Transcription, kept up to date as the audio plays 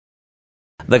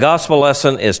The gospel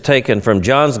lesson is taken from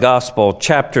John's Gospel,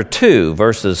 chapter 2,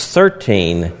 verses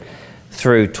 13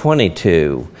 through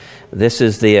 22. This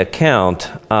is the account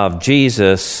of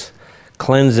Jesus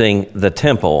cleansing the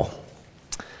temple.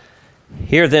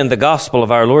 Hear then the gospel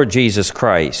of our Lord Jesus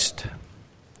Christ.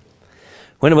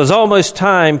 When it was almost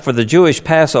time for the Jewish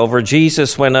Passover,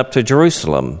 Jesus went up to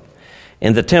Jerusalem.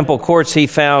 In the temple courts he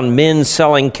found men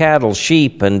selling cattle,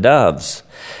 sheep, and doves,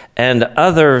 and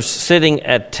others sitting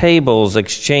at tables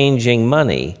exchanging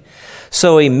money.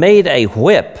 So he made a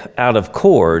whip out of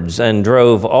cords and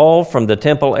drove all from the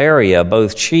temple area,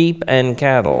 both sheep and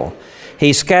cattle.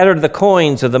 He scattered the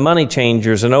coins of the money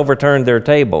changers and overturned their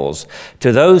tables.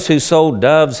 To those who sold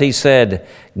doves he said,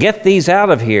 "Get these out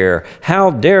of here. How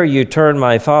dare you turn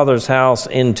my Father's house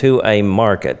into a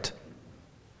market?"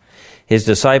 His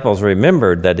disciples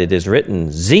remembered that it is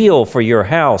written, "Zeal for your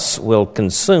house will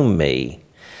consume me."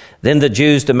 Then the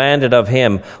Jews demanded of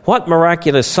him, "What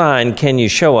miraculous sign can you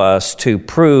show us to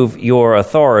prove your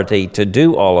authority to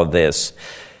do all of this?"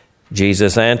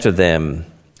 Jesus answered them,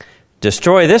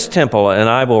 "Destroy this temple, and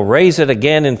I will raise it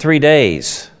again in 3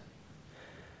 days."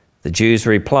 The Jews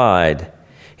replied,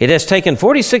 "It has taken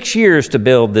 46 years to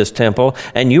build this temple,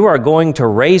 and you are going to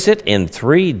raise it in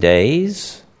 3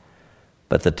 days?"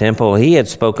 But the temple he had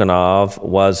spoken of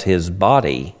was his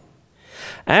body.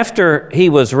 After he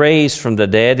was raised from the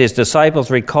dead, his disciples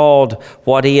recalled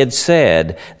what he had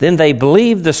said. Then they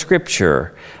believed the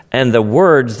scripture and the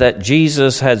words that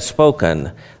Jesus had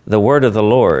spoken, the word of the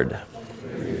Lord.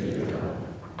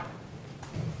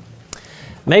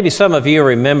 Maybe some of you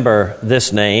remember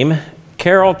this name,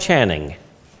 Carol Channing.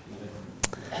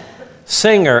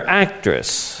 Singer,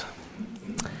 actress.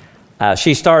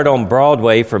 She starred on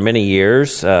Broadway for many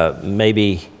years.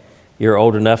 Maybe you're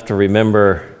old enough to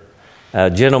remember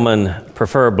Gentlemen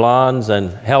Prefer Blondes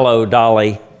and Hello,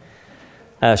 Dolly.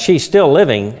 She's still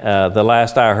living, the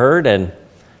last I heard, and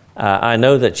I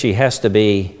know that she has to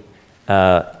be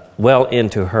well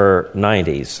into her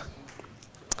 90s.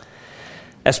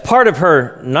 As part of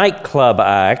her nightclub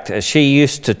act, she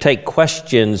used to take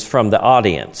questions from the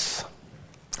audience.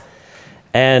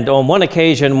 And on one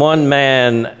occasion, one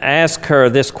man asked her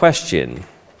this question: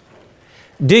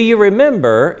 "Do you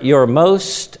remember your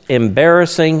most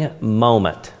embarrassing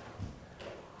moment?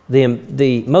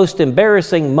 The most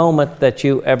embarrassing moment that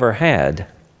you ever had?"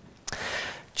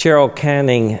 Cheryl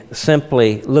Canning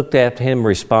simply looked at him,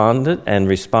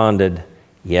 responded,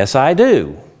 "Yes, I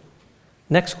do."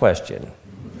 Next question.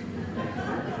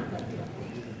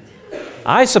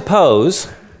 I suppose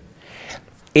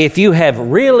if you have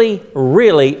really,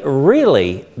 really,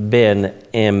 really been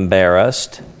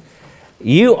embarrassed,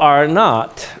 you are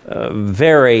not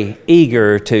very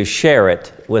eager to share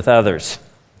it with others.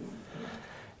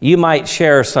 You might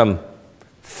share some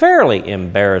fairly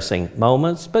embarrassing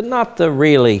moments, but not the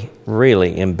really,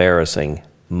 really embarrassing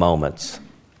moments.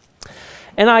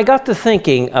 And I got to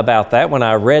thinking about that when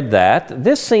I read that.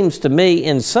 This seems to me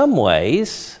in some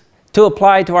ways to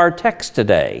apply to our text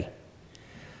today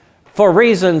for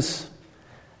reasons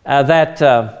that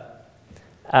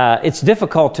it's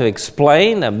difficult to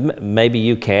explain. Maybe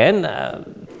you can.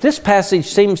 This passage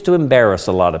seems to embarrass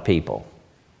a lot of people.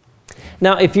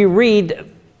 Now, if you read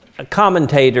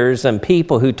commentators and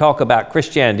people who talk about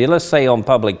Christianity, let's say on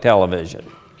public television,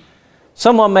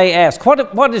 someone may ask,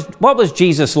 what was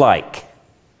Jesus like?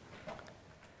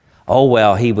 Oh,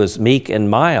 well, he was meek and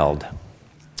mild.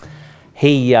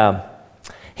 He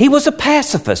was a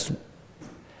pacifist.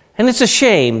 And it's a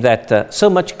shame that so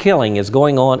much killing is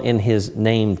going on in his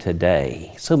name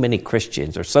today. So many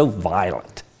Christians are so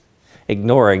violent,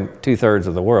 ignoring 2/3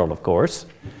 of the world, of course.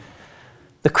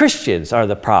 The Christians are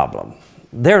the problem.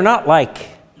 They're not like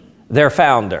their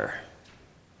founder.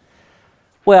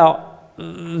 Well,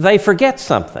 they forget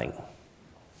something.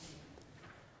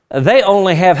 They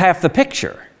only have half the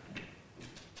picture.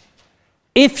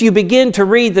 If you begin to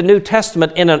read the New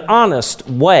Testament in an honest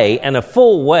way and a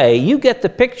full way, you get the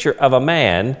picture of a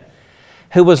man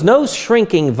who was no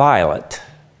shrinking violet.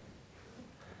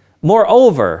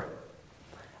 Moreover,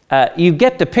 you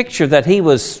get the picture that he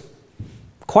was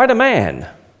quite a man.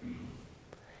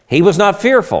 He was not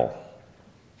fearful.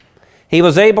 He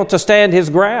was able to stand his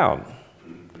ground.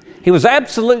 He was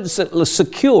absolutely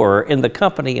secure in the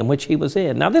company in which he was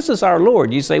in. Now, this is our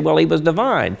Lord. You say, well, he was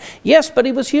divine. Yes, but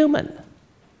he was human.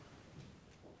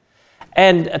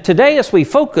 And today, as we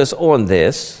focus on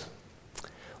this,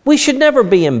 we should never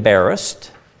be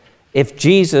embarrassed if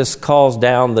Jesus calls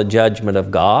down the judgment of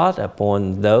God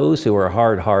upon those who are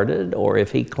hard-hearted, or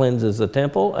if he cleanses the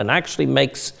temple and actually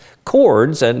makes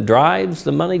cords and drives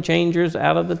the money changers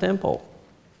out of the temple.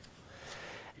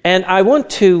 And I want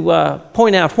to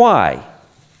point out why.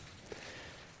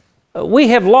 We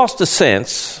have lost a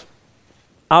sense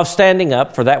of standing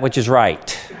up for that which is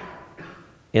right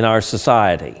in our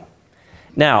society.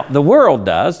 Now, the world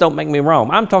does, don't make me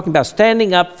wrong. I'm talking about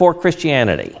standing up for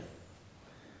Christianity.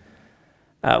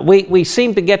 We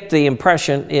seem to get the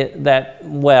impression that,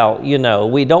 well, you know,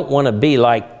 we don't want to be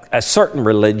like a certain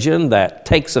religion that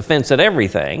takes offense at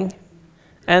everything.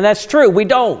 And that's true, we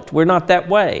don't. We're not that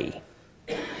way.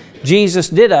 Jesus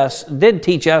did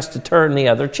teach us to turn the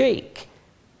other cheek.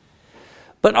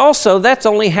 But also, that's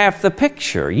only half the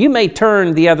picture. You may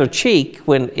turn the other cheek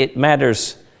when it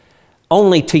matters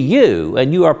only to you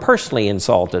and you are personally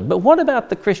insulted. But what about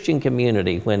the Christian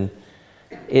community when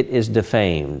it is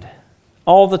defamed?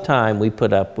 All the time we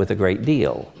put up with a great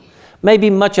deal.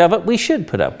 Maybe much of it we should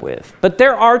put up with. But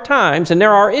there are times and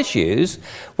there are issues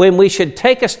when we should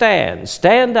take a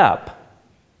stand up,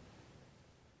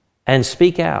 and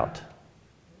speak out,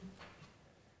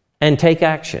 and take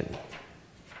action.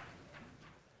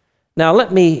 Now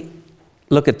let me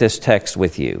look at this text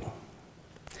with you.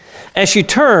 As you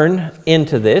turn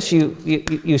into this,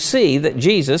 you see that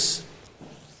Jesus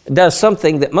does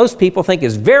something that most people think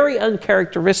is very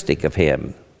uncharacteristic of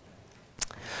him.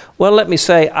 Well, let me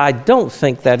say, I don't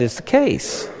think that is the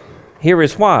case. Here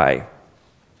is why.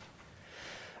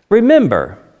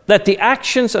 Remember that the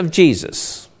actions of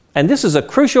Jesus, and this is a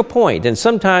crucial point, and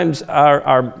sometimes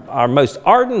our most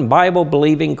ardent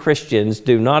Bible-believing Christians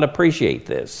do not appreciate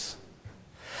this.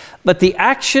 But the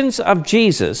actions of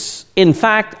Jesus, in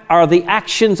fact, are the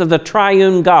actions of the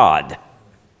triune God.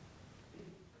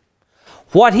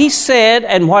 What he said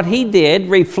and what he did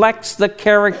reflects the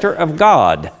character of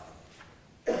God.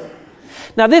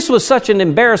 Now, this was such an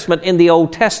embarrassment in the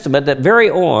Old Testament that very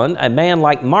on, a man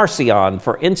like Marcion,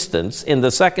 for instance, in the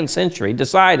 2nd century,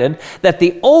 decided that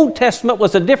the Old Testament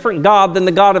was a different God than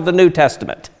the God of the New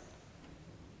Testament.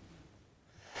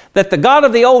 That the God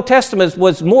of the Old Testament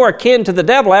was more akin to the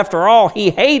devil. After all, he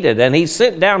hated and he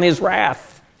sent down his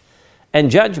wrath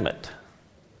and judgment.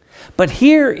 But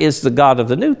here is the God of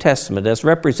the New Testament as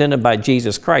represented by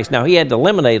Jesus Christ. Now, he had to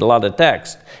eliminate a lot of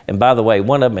text. And by the way,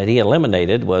 one of them that he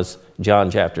eliminated was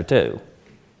John chapter 2.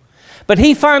 But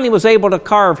he finally was able to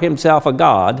carve himself a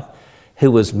God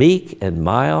who was meek and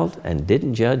mild and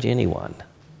didn't judge anyone.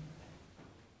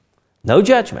 No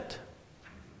judgment.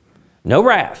 No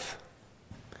wrath.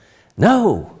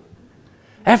 No.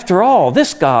 After all,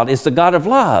 this God is the God of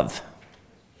love.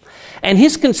 And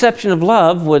his conception of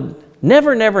love would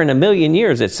never in a million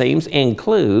years, it seems,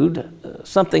 include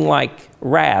something like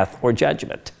wrath or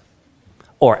judgment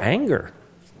or anger.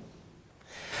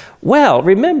 Well,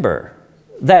 remember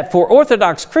that for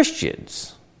Orthodox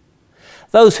Christians,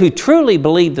 those who truly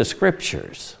believe the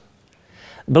Scriptures,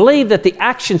 believe that the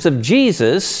actions of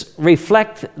Jesus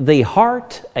reflect the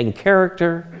heart and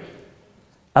character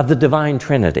of the divine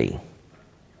Trinity.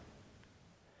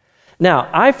 Now,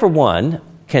 I, for one,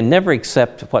 can never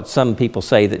accept what some people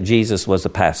say that Jesus was a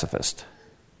pacifist.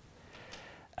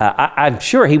 I'm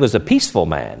sure he was a peaceful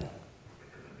man.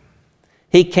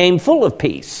 He came full of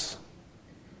peace.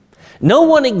 No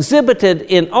one exhibited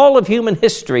in all of human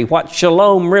history what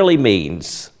shalom really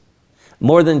means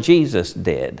more than Jesus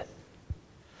did.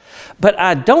 But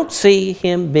I don't see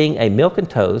him being a milk and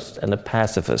toast and a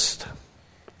pacifist.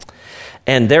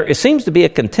 And there seems to be a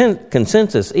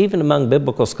consensus, even among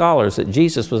biblical scholars, that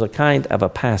Jesus was a kind of a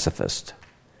pacifist.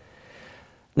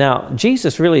 Now,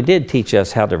 Jesus really did teach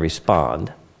us how to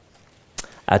respond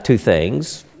to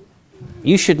things.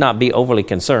 You should not be overly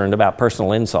concerned about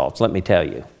personal insults, let me tell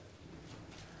you.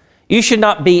 You should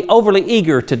not be overly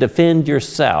eager to defend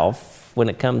yourself when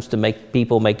it comes to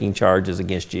people making charges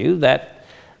against you. That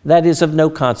is of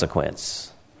no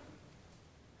consequence.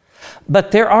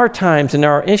 But there are times and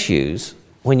there are issues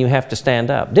when you have to stand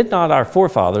up. Did not our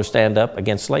forefathers stand up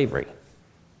against slavery?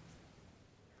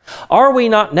 Are we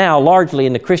not now largely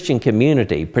in the Christian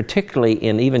community, particularly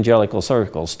in evangelical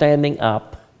circles, standing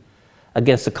up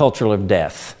against the culture of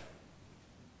death?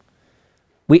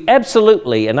 We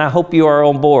absolutely, and I hope you are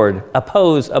on board,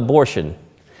 oppose abortion,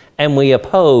 and we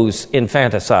oppose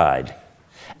infanticide.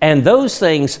 And those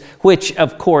things which,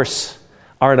 of course,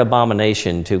 are an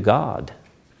abomination to God.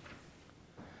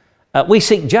 We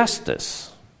seek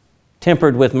justice,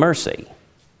 tempered with mercy.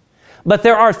 But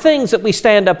there are things that we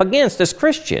stand up against as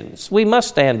Christians. We must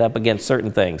stand up against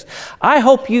certain things. I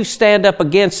hope you stand up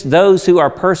against those who are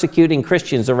persecuting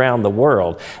Christians around the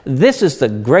world. This is the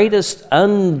greatest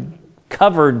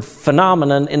uncovered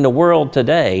phenomenon in the world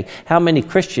today. How many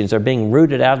Christians are being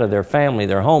rooted out of their family,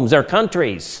 their homes, their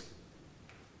countries?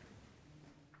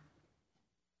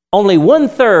 Only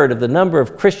 1/3 of the number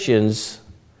of Christians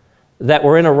that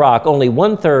were in Iraq, only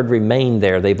 1/3 remain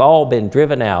there. They've all been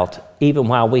driven out, even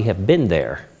while we have been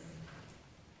there.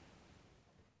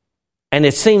 And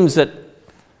it seems that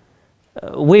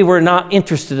we were not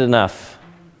interested enough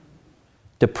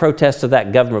to protest to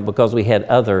that government because we had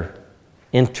other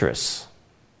interests.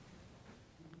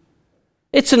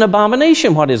 It's an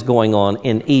abomination what is going on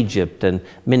in Egypt and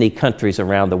many countries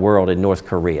around the world, in North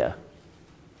Korea.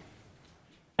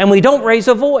 And we don't raise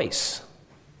a voice.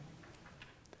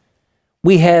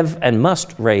 We have and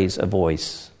must raise a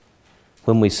voice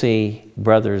when we see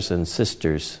brothers and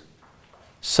sisters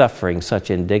suffering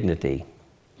such indignity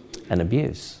and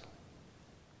abuse.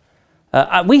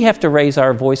 We have to raise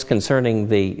our voice concerning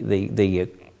the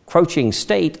encroaching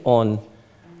state on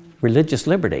religious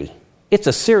liberty. It's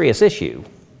a serious issue,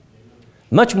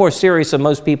 much more serious than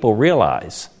most people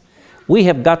realize. We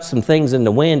have got some things in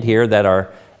the wind here that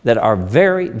are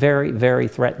very, very, very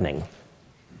threatening.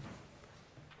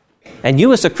 And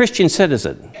you as a Christian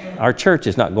citizen, our church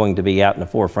is not going to be out in the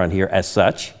forefront here as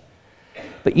such,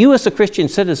 but you as a Christian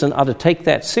citizen ought to take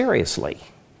that seriously.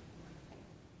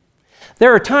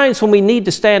 There are times when we need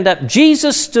to stand up.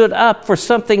 Jesus stood up for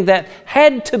something that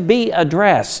had to be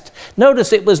addressed.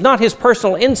 Notice it was not his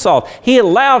personal insult. He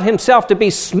allowed himself to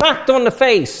be smacked on the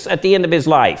face at the end of his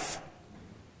life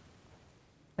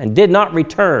and did not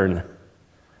return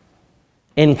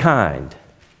in kind.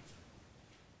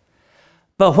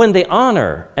 But when the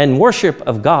honor and worship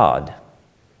of God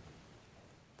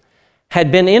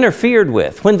had been interfered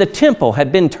with, when the temple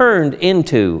had been turned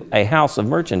into a house of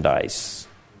merchandise,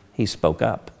 he spoke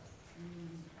up.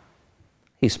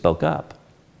 He spoke up.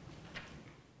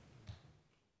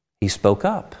 He spoke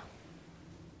up.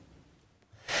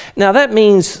 Now that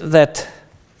means that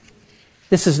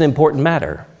this is an important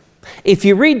matter. If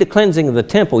you read the cleansing of the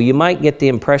temple, you might get the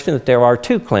impression that there are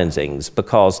two cleansings,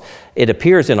 because it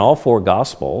appears in all four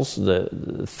Gospels.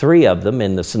 The three of them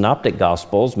in the Synoptic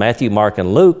Gospels, Matthew, Mark,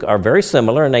 and Luke, are very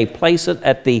similar, and they place it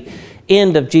at the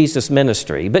end of Jesus'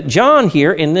 ministry. But John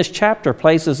here in this chapter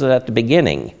places it at the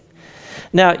beginning.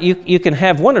 Now, you can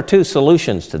have one or two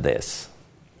solutions to this.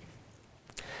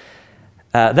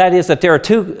 That is that there are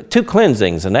two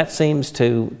cleansings, and that seems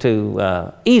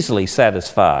to easily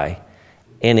satisfy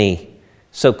any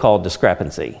so-called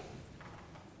discrepancy.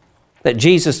 That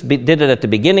Jesus did it at the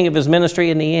beginning of his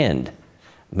ministry and the end.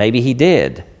 Maybe he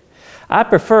did. I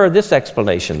prefer this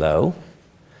explanation, though,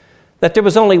 that there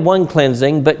was only one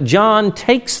cleansing, but John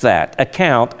takes that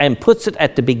account and puts it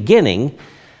at the beginning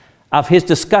of his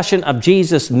discussion of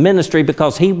Jesus' ministry,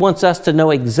 because he wants us to know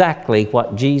exactly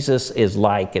what Jesus is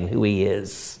like and who he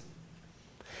is.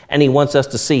 And he wants us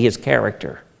to see his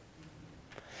character.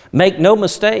 Make no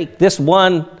mistake, this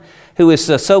one who is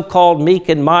so-called meek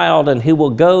and mild and who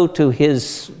will go to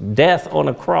his death on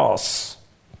a cross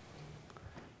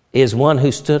is one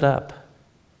who stood up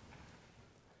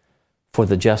for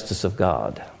the justice of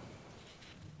God.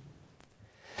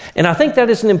 And I think that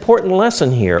is an important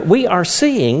lesson here. We are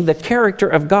seeing the character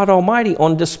of God Almighty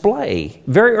on display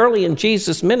very early in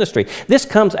Jesus' ministry. This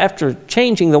comes after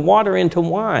changing the water into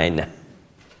wine.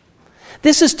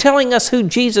 This is telling us who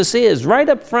Jesus is. Right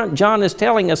up front, John is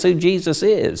telling us who Jesus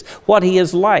is, what he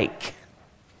is like.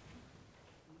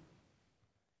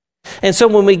 And so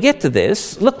when we get to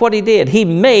this, look what he did. He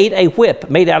made a whip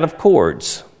made out of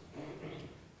cords.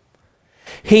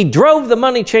 He drove the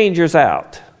money changers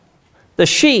out, the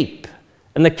sheep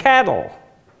and the cattle,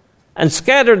 and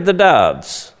scattered the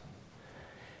doves.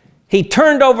 He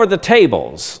turned over the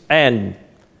tables and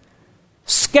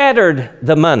scattered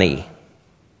the money.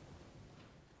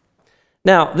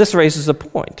 Now, this raises a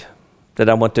point that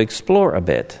I want to explore a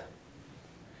bit.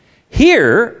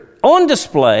 Here, on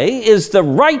display, is the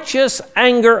righteous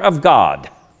anger of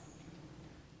God.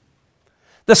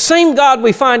 The same God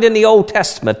we find in the Old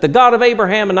Testament, the God of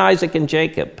Abraham and Isaac and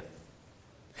Jacob.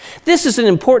 This is an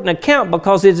important account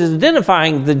because it is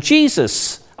identifying the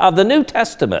Jesus of the New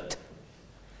Testament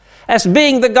as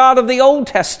being the God of the Old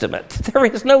Testament. There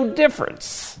is no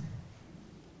difference.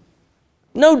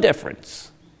 No difference.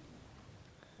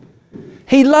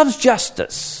 He loves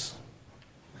justice.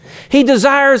 He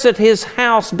desires that his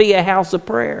house be a house of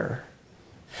prayer.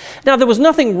 Now, there was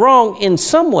nothing wrong in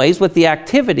some ways with the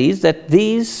activities that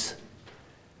these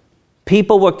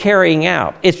people were carrying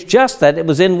out. It's just that it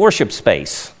was in worship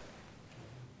space.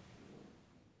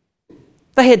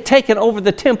 They had taken over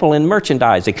the temple in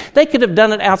merchandising. They could have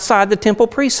done it outside the temple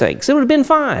precincts. It would have been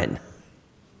fine.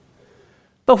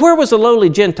 But where was a lowly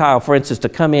Gentile, for instance, to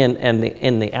come in and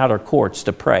in the outer courts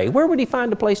to pray? Where would he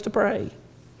find a place to pray?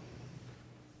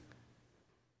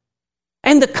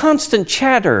 And the constant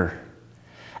chatter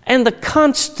and the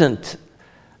constant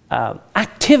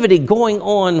activity going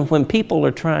on when people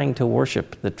are trying to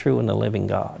worship the true and the living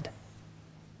God.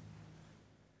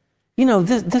 You know,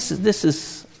 this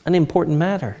is an important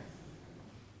matter.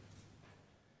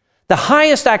 The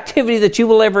highest activity that you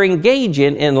will ever engage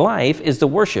in life is the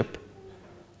worship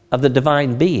of the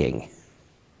divine being.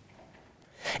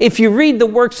 If you read the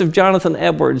works of Jonathan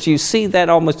Edwards, you see that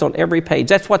almost on every page.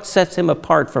 That's what sets him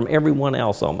apart from everyone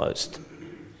else almost.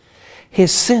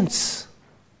 His sense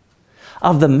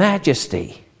of the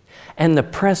majesty and the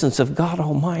presence of God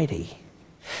Almighty.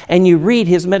 And you read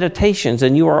his meditations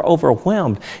and you are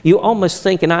overwhelmed. You almost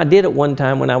think, and I did it one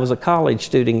time when I was a college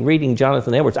student reading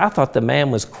Jonathan Edwards, I thought the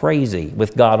man was crazy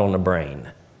with God on the brain.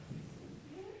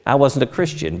 I wasn't a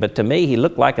Christian, but to me he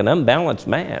looked like an unbalanced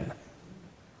man.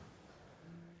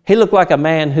 He looked like a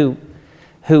man who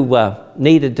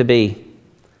needed to be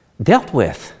dealt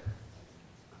with.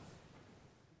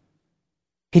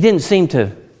 He didn't seem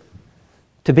to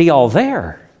be all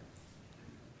there.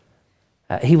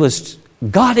 He was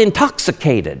God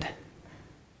intoxicated.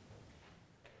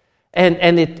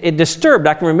 And it disturbed.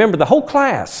 I can remember the whole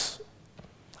class,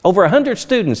 over 100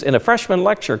 students in a freshman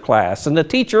lecture class, and the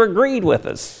teacher agreed with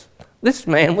us. This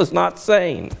man was not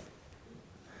sane.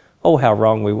 Oh, how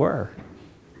wrong we were.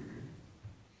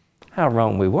 How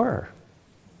wrong we were.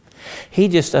 He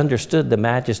just understood the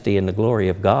majesty and the glory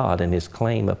of God and his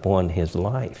claim upon his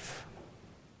life.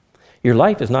 Your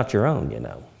life is not your own, you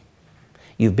know.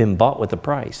 You've been bought with a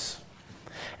price.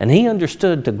 And he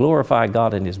understood to glorify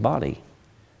God in his body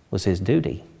was his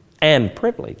duty and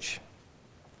privilege.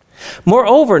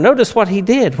 Moreover, notice what he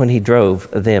did when he drove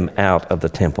them out of the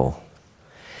temple.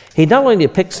 He not only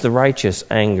depicts the righteous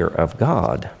anger of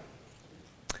God,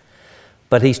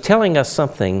 but he's telling us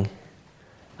something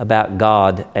about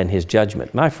God and his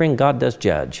judgment. My friend, God does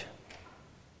judge.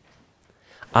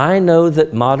 I know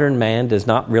that modern man does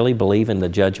not really believe in the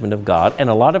judgment of God, and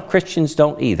a lot of Christians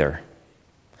don't either.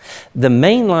 The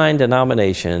mainline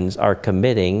denominations are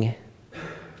committing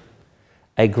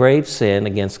a grave sin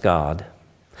against God,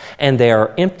 and they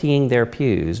are emptying their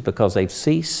pews because they've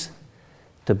ceased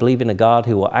to believe in a God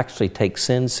who will actually take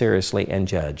sin seriously and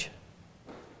judge.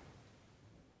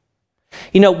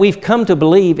 You know, we've come to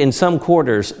believe in some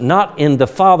quarters not in the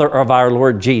Father of our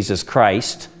Lord Jesus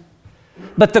Christ,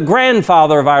 but the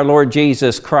grandfather of our Lord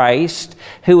Jesus Christ,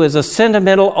 who is a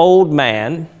sentimental old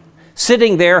man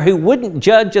sitting there who wouldn't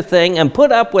judge a thing and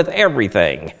put up with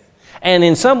everything, and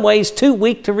in some ways too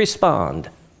weak to respond.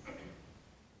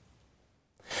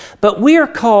 But we are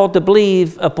called to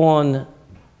believe upon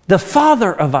the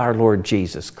Father of our Lord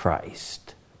Jesus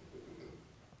Christ.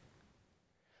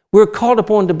 We're called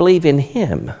upon to believe in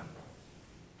him.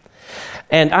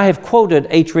 And I have quoted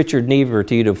H. Richard Niebuhr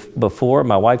to you before.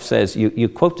 My wife says, you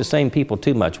quote the same people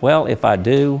too much. Well, if I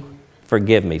do,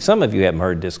 forgive me. Some of you haven't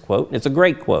heard this quote. It's a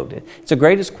great quote. It's the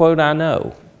greatest quote I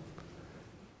know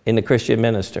in the Christian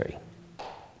ministry.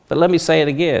 But let me say it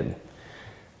again.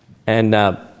 And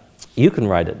you can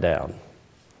write it down.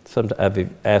 Some of you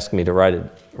asked me to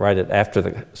write it after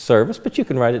the service, but you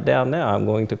can write it down now. I'm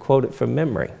going to quote it from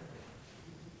memory.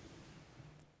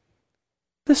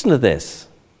 Listen to this.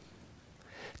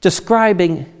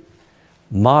 Describing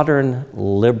modern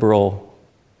liberal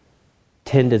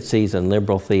tendencies and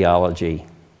liberal theology,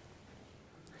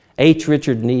 H.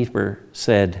 Richard Niebuhr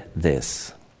said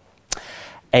this: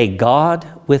 "A God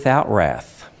without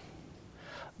wrath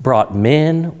brought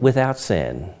men without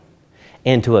sin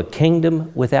into a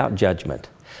kingdom without judgment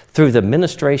through the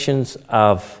ministrations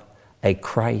of a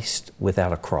Christ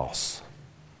without a cross."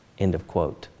 End of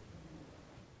quote.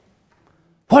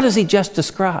 What has he just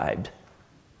described?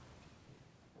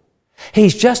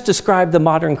 He's just described the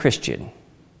modern Christian.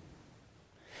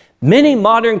 Many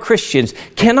modern Christians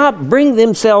cannot bring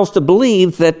themselves to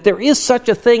believe that there is such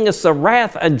a thing as the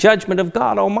wrath and judgment of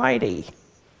God Almighty,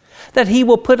 that he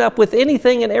will put up with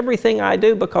anything and everything I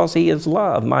do because he is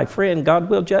love. My friend, God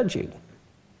will judge you.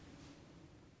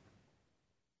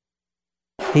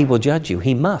 He will judge you.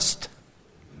 He must.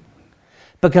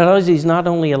 Because he's not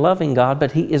only a loving God,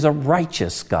 but he is a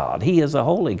righteous God. He is a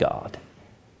holy God.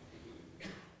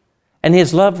 And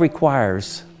his love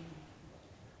requires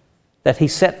that he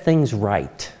set things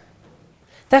right.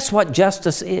 That's what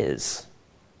justice is.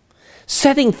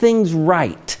 Setting things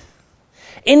right.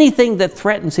 Anything that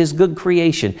threatens his good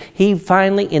creation, he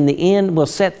finally, in the end, will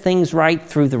set things right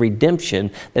through the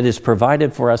redemption that is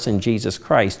provided for us in Jesus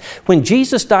Christ. When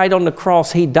Jesus died on the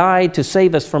cross, he died to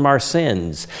save us from our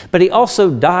sins, but he also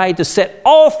died to set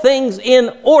all things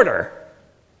in order.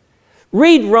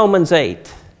 Read Romans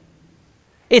 8.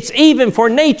 It's even for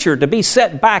nature to be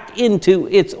set back into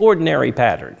its ordinary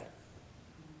pattern.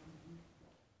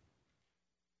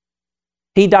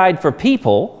 He died for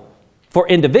people, for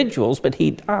individuals, but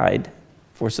he died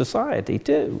for society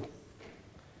too.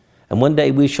 And one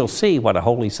day we shall see what a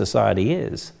holy society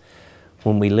is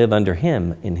when we live under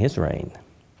him in his reign.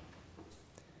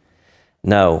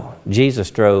 No,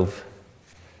 Jesus drove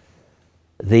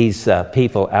these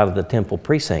people out of the temple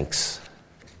precincts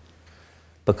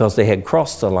because they had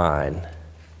crossed the line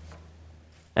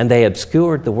and they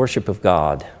obscured the worship of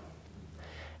God.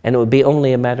 And it would be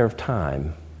only a matter of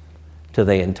time till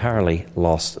they entirely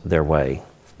lost their way.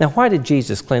 Now, why did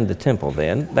Jesus cleanse the temple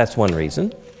then? That's one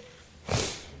reason.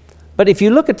 But if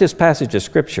you look at this passage of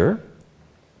Scripture,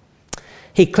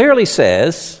 he clearly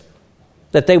says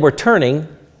that they were turning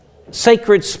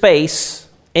sacred space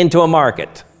into a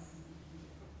market.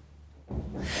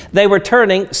 They were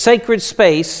turning sacred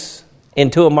space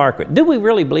into a market. Do we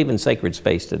really believe in sacred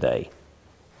space today?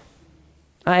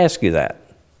 I ask you that.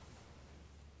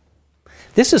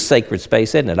 This is sacred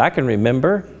space, isn't it? I can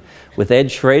remember with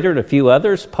Ed Schrader and a few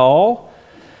others, Paul,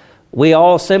 we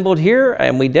all assembled here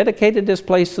and we dedicated this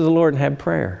place to the Lord and had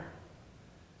prayer.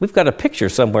 We've got a picture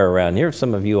somewhere around here, if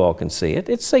some of you all can see it.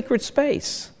 It's sacred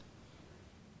space.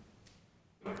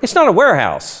 It's not a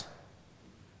warehouse.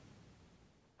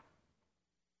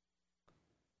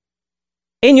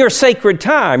 In your sacred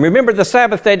time, remember the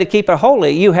Sabbath day to keep it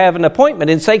holy, you have an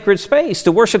appointment in sacred space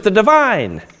to worship the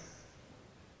divine.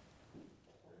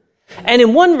 And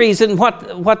in one reason,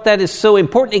 what that is so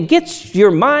important, it gets your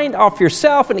mind off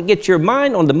yourself and it gets your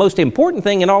mind on the most important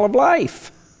thing in all of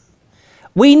life.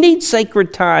 We need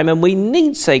sacred time and we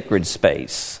need sacred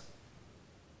space.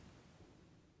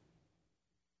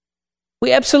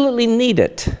 We absolutely need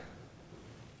it.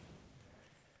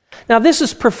 Now, this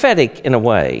is prophetic in a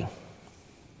way.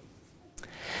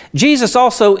 Jesus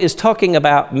also is talking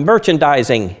about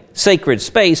merchandising sacred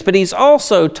space, but he's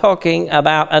also talking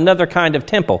about another kind of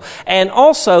temple. And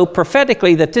also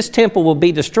prophetically that this temple will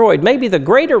be destroyed. Maybe the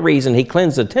greater reason he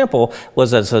cleansed the temple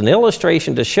was as an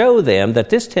illustration to show them that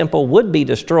this temple would be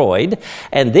destroyed.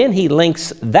 And then he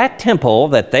links that temple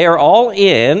that they are all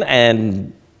in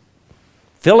and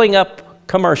filling up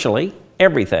commercially,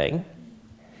 everything,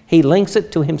 he links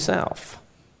it to himself.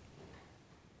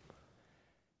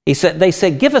 They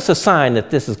said, give us a sign that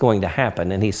this is going to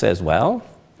happen. And he says, well,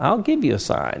 I'll give you a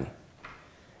sign.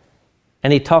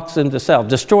 And he talks to himself,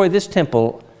 destroy this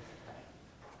temple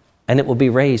and it will be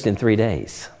raised in 3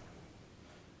 days.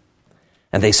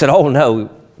 And they said, oh no,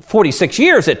 46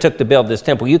 years it took to build this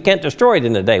temple. You can't destroy it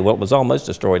in a day. Well, it was almost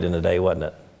destroyed in a day, wasn't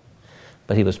it?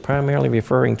 But he was primarily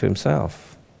referring to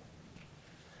himself.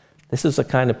 This is a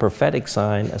kind of prophetic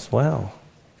sign as well.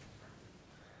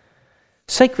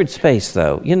 Sacred space,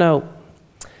 though,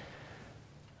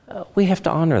 we have to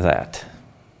honor that.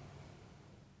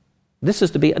 This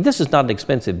is not an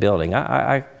expensive building.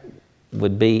 I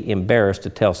would be embarrassed to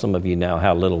tell some of you now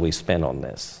how little we spent on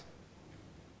this.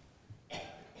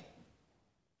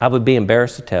 I would be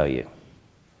embarrassed to tell you.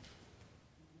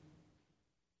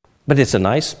 But it's a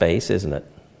nice space, isn't it?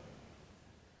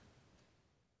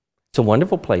 It's a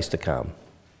wonderful place to come.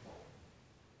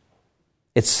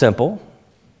 It's simple.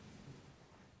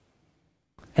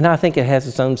 And I think it has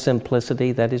its own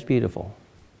simplicity that is beautiful.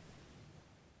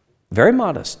 Very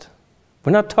modest.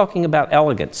 We're not talking about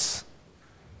elegance.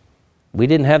 We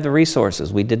didn't have the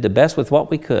resources. We did the best with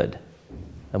what we could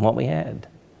and what we had.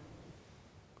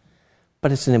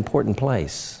 But it's an important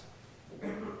place.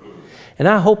 And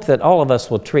I hope that all of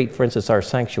us will treat, for instance, our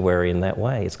sanctuary in that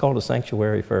way. It's called a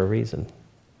sanctuary for a reason.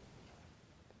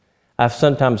 I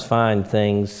sometimes find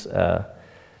things...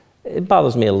 it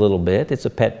bothers me a little bit. It's a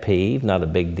pet peeve, not a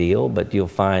big deal, but you'll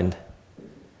find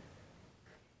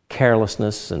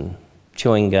carelessness and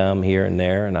chewing gum here and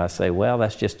there, and I say, well,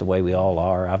 that's just the way we all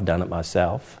are. I've done it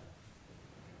myself.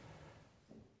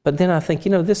 But then I think,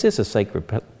 this is a sacred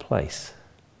place.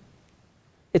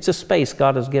 It's a space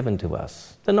God has given to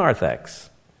us, the narthex.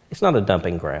 It's not a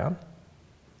dumping ground.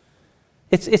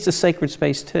 It's a sacred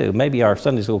space too. Maybe our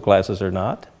Sunday school classes are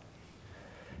not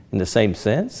in the same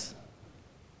sense.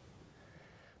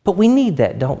 But we need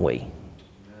that, don't we?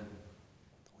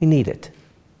 We need it.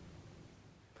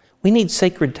 We need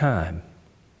sacred time.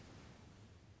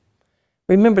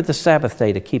 Remember the Sabbath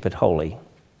day to keep it holy.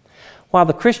 While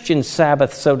the Christian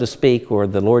Sabbath, so to speak, or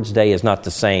the Lord's Day is not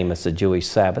the same as the Jewish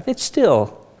Sabbath, it's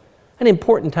still an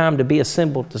important time to be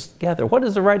assembled together. What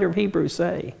does the writer of Hebrews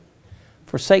say?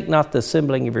 Forsake not the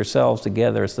assembling of yourselves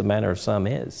together as the manner of some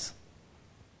is.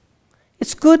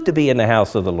 It's good to be in the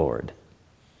house of the Lord.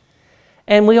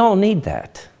 And we all need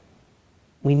that.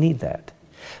 We need that.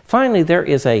 Finally, there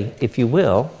is if you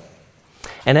will,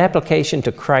 an application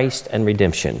to Christ and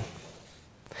redemption.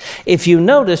 If you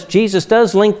notice, Jesus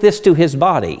does link this to his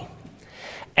body.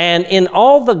 And in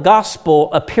all the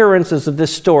gospel appearances of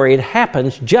this story, it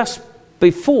happens just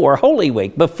before Holy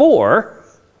Week, before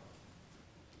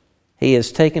he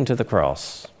is taken to the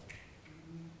cross,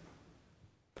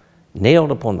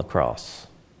 nailed upon the cross,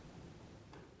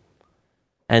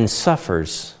 and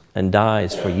suffers and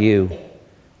dies for you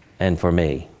and for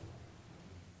me.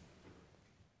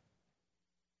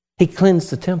 He cleansed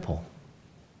the temple.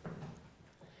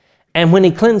 And when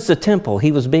he cleansed the temple,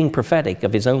 he was being prophetic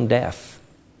of his own death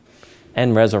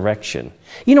and resurrection.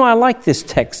 You know, I like this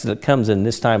text that comes in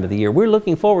this time of the year. We're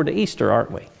looking forward to Easter,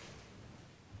 aren't we?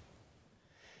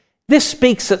 This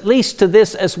speaks at least to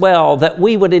this as well, that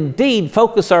we would indeed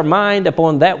focus our mind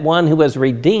upon that one who has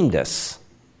redeemed us.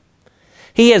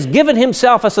 He has given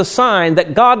himself as a sign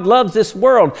that God loves this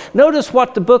world. Notice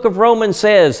what the book of Romans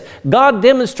says. God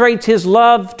demonstrates his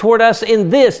love toward us in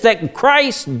this, that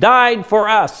Christ died for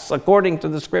us, according to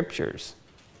the Scriptures.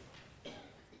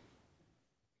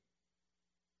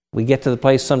 We get to the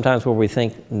place sometimes where we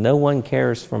think, no one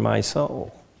cares for my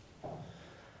soul.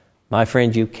 My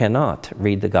friend, you cannot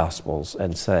read the Gospels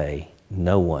and say,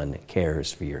 no one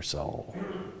cares for your soul.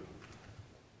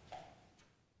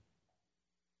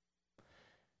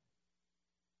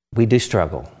 We do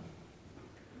struggle.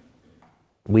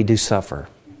 We do suffer.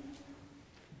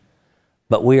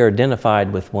 But we are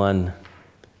identified with one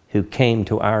who came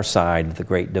to our side of the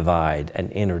great divide and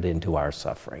entered into our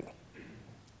suffering.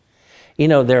 You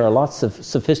know, there are lots of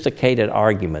sophisticated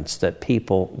arguments that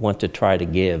people want to try to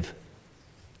give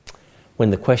when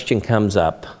the question comes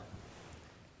up,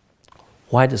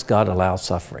 why does God allow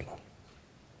suffering?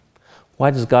 Why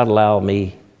does God allow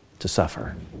me to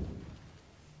suffer?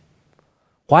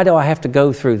 Why do I have to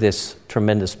go through this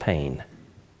tremendous pain?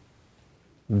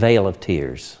 Veil of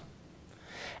tears.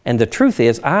 And the truth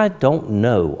is, I don't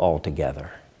know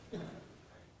altogether.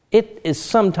 It is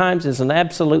sometimes is an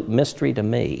absolute mystery to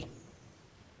me.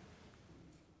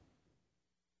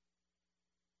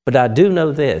 But I do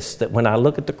know this, that when I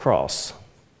look at the cross,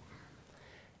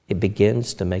 it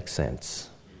begins to make sense.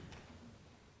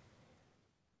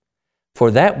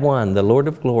 For that one, the Lord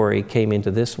of glory, came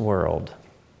into this world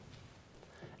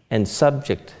and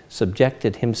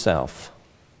subjected himself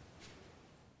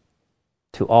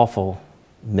to awful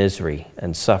misery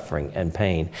and suffering and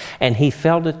pain. And he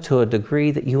felt it to a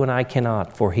degree that you and I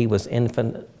cannot, for he was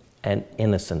infinite and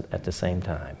innocent at the same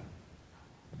time.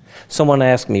 Someone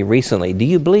asked me recently, do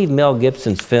you believe Mel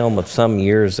Gibson's film of some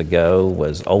years ago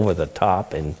was over the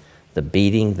top in the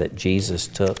beating that Jesus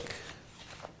took?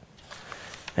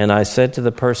 And I said to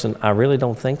the person, I really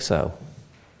don't think so.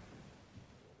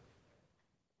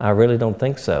 I really don't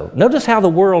think so. Notice how the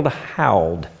world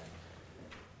howled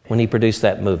when he produced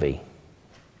that movie.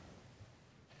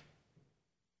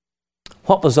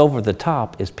 What was over the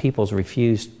top is people's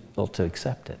refusal to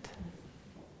accept it.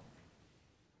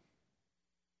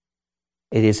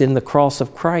 It is in the cross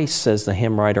of Christ, says the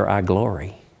hymn writer, I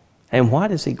glory. And why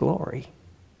does he glory?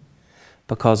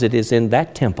 Because it is in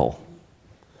that temple,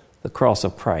 the cross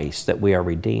of Christ, that we are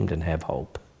redeemed and have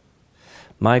hope.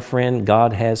 My friend,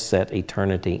 God has set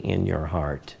eternity in your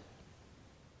heart.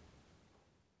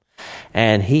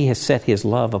 And he has set his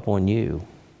love upon you.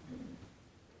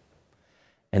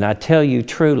 And I tell you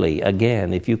truly,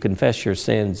 again, if you confess your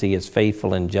sins, he is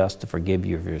faithful and just to forgive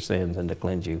you of your sins and to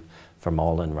cleanse you from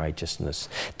all unrighteousness.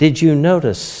 Did you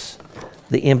notice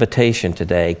the invitation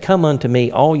today? Come unto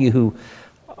me, all you who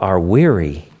are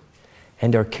weary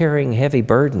and are carrying heavy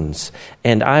burdens,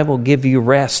 and I will give you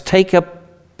rest. Take up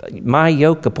my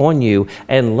yoke upon you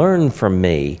and learn from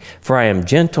me, for I am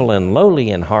gentle and lowly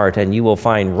in heart, and you will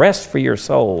find rest for your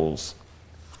souls.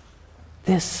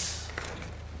 This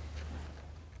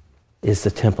is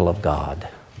the temple of God,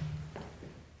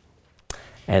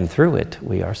 and through it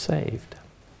we are saved.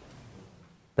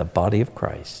 The body of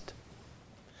Christ.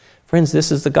 Friends,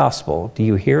 this is the gospel. Do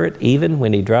you hear it even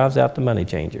when he drives out the money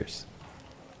changers?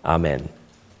 Amen.